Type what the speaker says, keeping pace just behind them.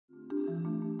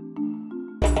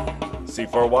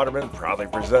C4 Waterman proudly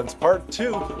presents part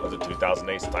 2 of the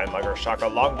 2008 Steinlager Shaka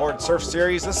Longboard Surf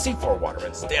Series, the C4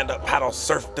 Waterman Stand-Up Paddle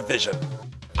Surf Division.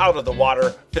 Out of the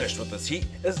water, finished with this heat,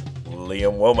 is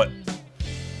Liam Wilmot.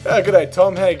 G'day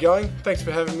Tom, how you going? Thanks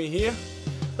for having me here.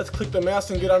 Let's click the mouse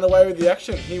and get underway with the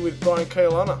action here with Brian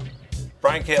Kailana.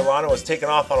 Brian Kailana was taking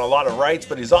off on a lot of rights,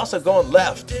 but he's also going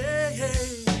left.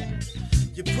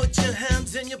 You put your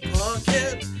hands in your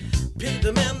pocket, pick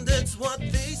them and that's what they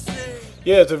say.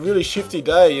 Yeah, it's a really shifty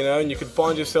day, you know, and you could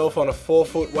find yourself on a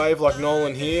 4-foot wave like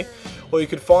Nolan here, or you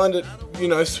could find it, you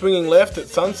know, swinging left at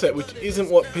sunset, which isn't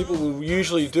what people will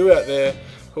usually do out there.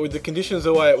 But with the conditions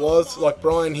the way it was, like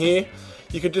Brian here,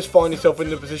 you could just find yourself in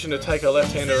the position to take a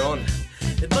left-hander on.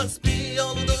 It must be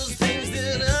all of those things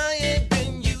that I ain't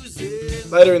been using.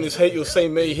 Later in this heat, you'll see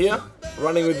me here,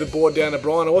 running with the board down to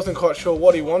Brian. I wasn't quite sure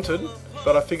what he wanted,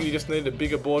 but I figured he just needed a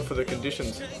bigger board for the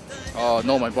conditions. Oh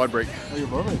no, my board broke. Oh, your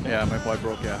board broke? Yeah, my board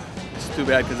broke, yeah. It's too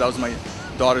bad because that was my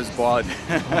daughter's board.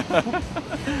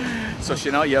 So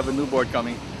now you have a new board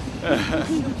coming.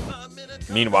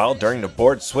 Meanwhile, during the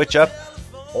board switch up,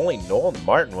 only Nolan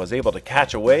Martin was able to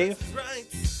catch a wave.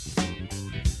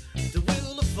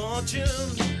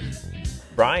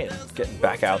 Brian getting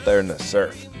back out there in the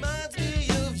surf.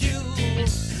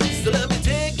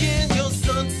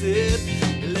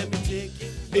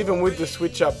 Even with the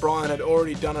switch up, Brian had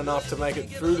already done enough to make it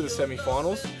through to the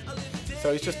semi-finals,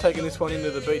 so he's just taking this one into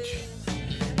the beach.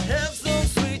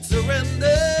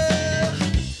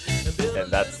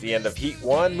 And that's the end of Heat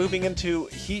 1, moving into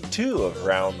Heat 2 of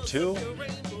Round 2.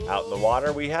 Out in the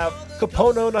water we have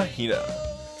Kapono Nahina,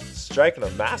 striking a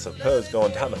massive pose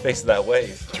going down the face of that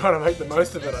wave. Trying to make the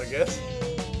most of it, I guess.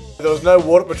 There was no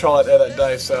water patrol out there that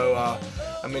day, so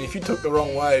I mean, if you took the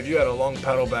wrong wave, you had a long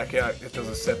paddle back out if there was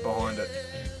a set behind it.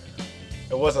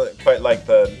 It wasn't quite like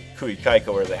the Kui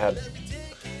Kaika where they had...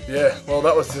 Yeah, well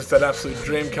that was just an absolute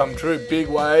dream come true. Big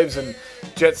waves and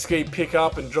jet ski pick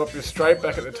up and drop you straight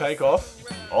back at the takeoff.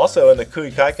 Also in the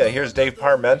Kui Kaika, here's Dave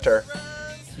Parmenter.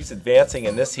 He's advancing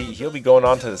in this heat. He'll be going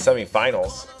on to the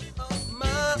semi-finals.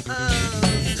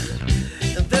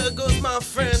 And there goes my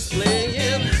friends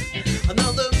playing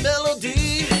another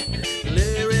melody.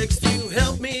 Lyrics to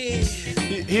help me.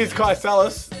 Here's Kai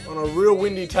Salas on a real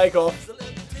windy takeoff.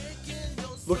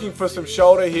 Looking for some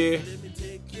shoulder here.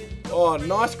 Oh,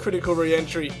 nice critical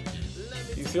re-entry.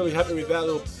 He's really happy with that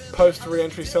little post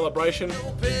re-entry celebration.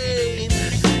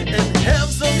 And have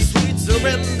some sweet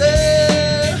surrender.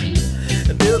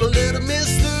 And build a little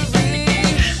mystery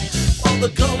on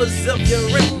the colors of your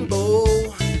rainbow.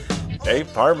 Dave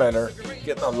Parmenter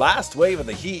getting the last wave of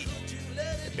the heat,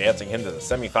 advancing him to the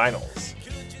semifinals.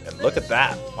 And look at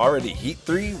that, already Heat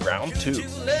 3, Round 2.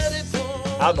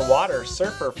 Out in the water,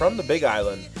 surfer from the Big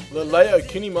Island, Leo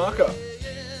Kinimaka.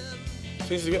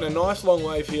 Seems to get a nice long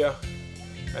wave here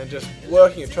and just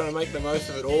working it, trying to make the most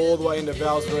of it all the way into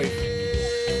Val's Reef.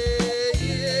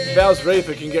 Val's Reef,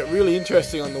 it can get really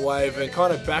interesting on the wave and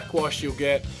kind of backwash you'll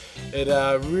get. It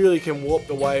really can warp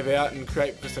the wave out and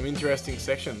create for some interesting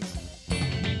sections.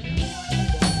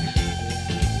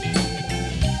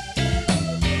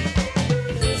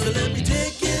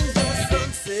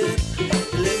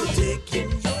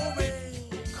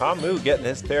 Kamu getting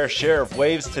his fair share of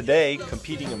waves today,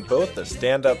 competing in both the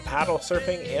stand-up paddle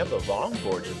surfing and the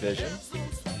longboard division.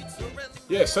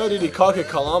 Yeah, so did Ikaika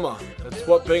Kalama. That's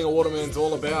what being a waterman's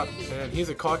all about. And here's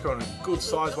a kaika on a good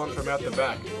size one from out the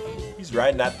back. He's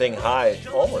riding that thing high,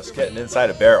 almost getting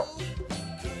inside a barrel.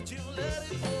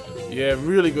 Yeah,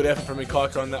 really good effort from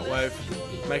Ikaika on that wave,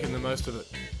 making the most of it.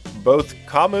 Both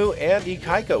Kamu and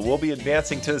Ikaika will be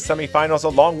advancing to the semifinals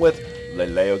along with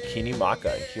Leleo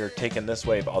Kinimaka, here taking this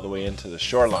wave all the way into the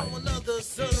shoreline. Another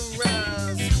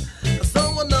sunrise, I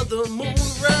saw another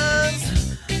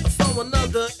moonrise, I saw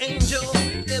another angel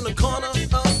in the corner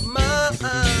of my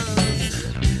eyes.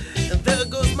 And there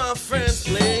goes my friends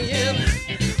playing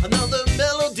another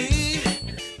melody.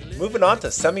 Moving on to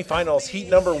semifinals heat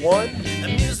number 1.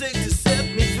 And music to set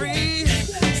me free.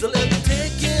 So let me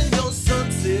take in your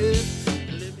sunset.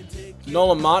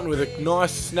 Nolan Martin with a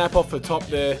nice snap off the top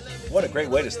there. What a great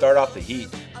way to start off the heat.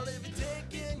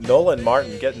 Nolan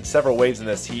Martin getting several waves in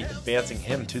this heat, advancing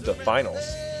him to the finals.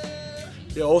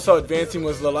 Yeah, also advancing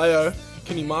was Leleo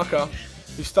Kinimaka,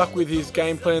 who stuck with his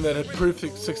game plan that had proved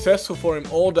successful for him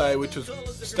all day, which was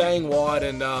staying wide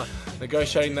and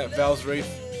negotiating that Val's Reef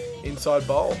inside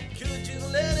bowl. Could you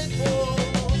let it fall?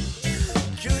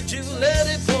 Could you let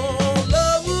it fall?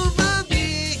 Love over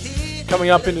me.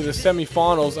 Coming up into the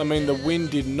semi-finals, I mean, the wind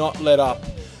did not let up.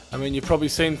 I mean, you've probably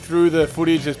seen through the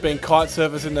footage, there's been kite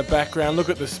surfers in the background. Look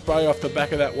at the spray off the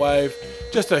back of that wave.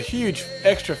 Just a huge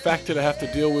extra factor to have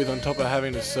to deal with on top of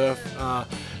having to surf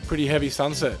pretty heavy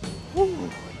sunset.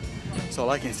 That's all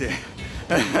I can say.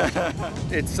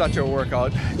 It's such a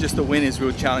workout. Just the wind is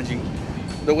real challenging.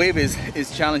 The wave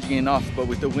is challenging enough, but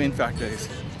with the wind factor,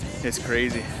 it's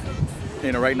crazy.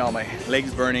 You know, right now my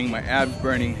legs burning, my abs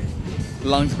burning,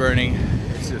 lungs burning.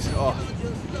 It's just, oh,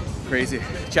 crazy.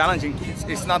 Challenging.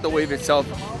 It's not the wave itself,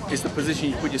 it's the position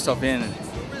you put yourself in. And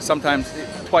sometimes,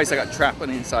 twice I got trapped on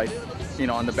the inside, you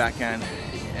know, on the backhand.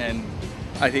 And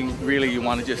I think really you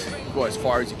want to just go as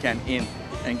far as you can in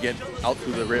and get out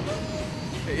through the rip.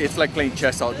 It's like playing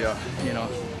chess out there, you know,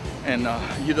 and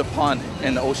you're the pawn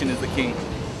and the ocean is the king.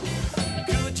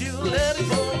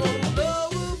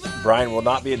 Brian will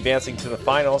not be advancing to the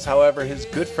finals. However, his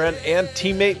good friend and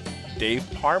teammate Dave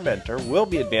Parmenter will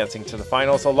be advancing to the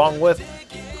finals along with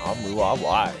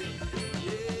Kamuawai.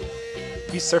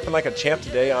 He's surfing like a champ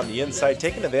today on the inside,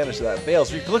 taking advantage of that veil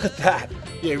sweep. Look at that.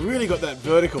 Yeah, really got that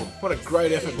vertical. What a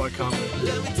great effort by Kamu.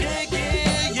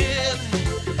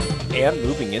 And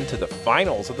moving into the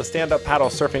finals of the stand-up paddle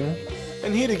surfing.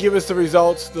 And here to give us the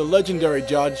results, the legendary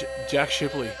judge, Jack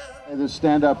Shipley. This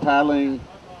stand-up paddling, in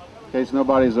case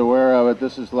nobody's aware of it,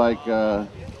 this is like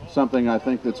something I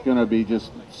think that's going to be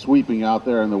just sweeping out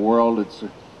there in the world. It's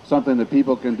something that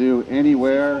people can do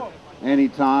anywhere,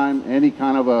 anytime, any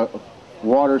kind of a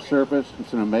water surface.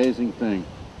 It's an amazing thing,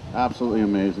 absolutely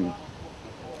amazing.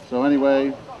 So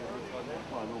anyway,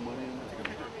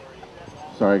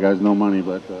 sorry guys, no money,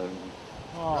 but it's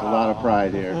a lot of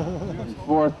pride here. In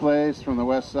fourth place from the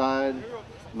west side,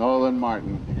 Nolan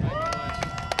Martin.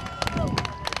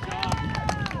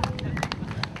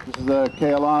 This is the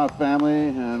Kealana family,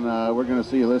 and we're going to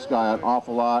see this guy an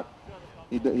awful lot.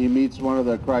 He meets one of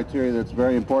the criteria that's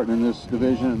very important in this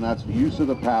division, and that's use of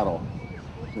the paddle.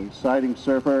 He's an exciting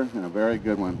surfer and a very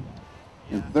good one.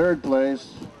 In third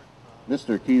place,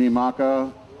 Mr.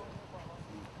 Kinimaka.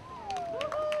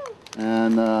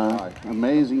 And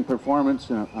amazing performance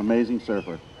and amazing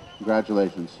surfer.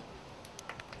 Congratulations.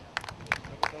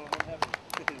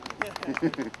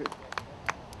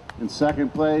 In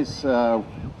second place,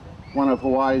 one of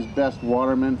Hawaii's best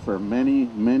watermen for many,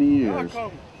 many years,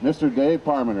 Mr. Dave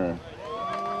Parmenter.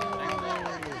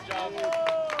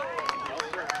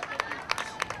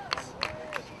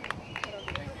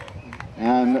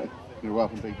 And you're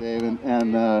welcome, Big Dave.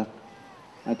 And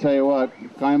I tell you what,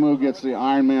 Kaimu gets the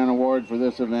Ironman Award for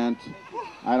this event.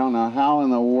 I don't know how in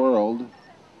the world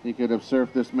he could have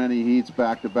surfed this many heats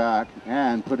back to back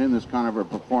and put in this kind of a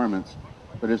performance.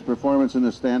 But his performance in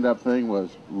the stand-up thing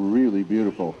was really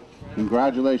beautiful.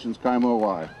 Congratulations,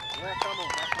 Kamuawai.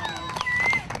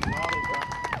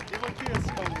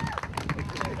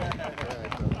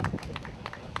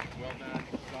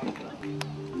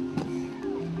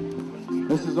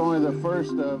 This is only the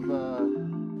first of...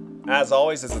 As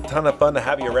always, it's a ton of fun to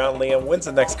have you around, Liam. When's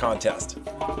the next contest?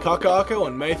 Kaka'ako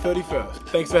on May 31st.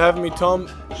 Thanks for having me, Tom.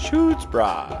 Shoots,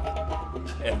 brah.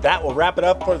 And that will wrap it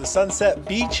up for the Sunset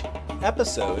Beach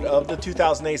episode of the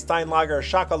 2008 Steinlager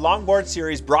Shaka Longboard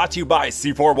Series, brought to you by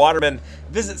C4 Waterman.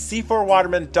 Visit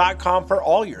c4waterman.com for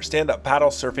all your stand-up paddle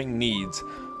surfing needs.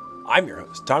 I'm your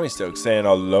host, Tommy Stokes, saying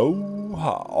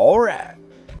aloha. All right.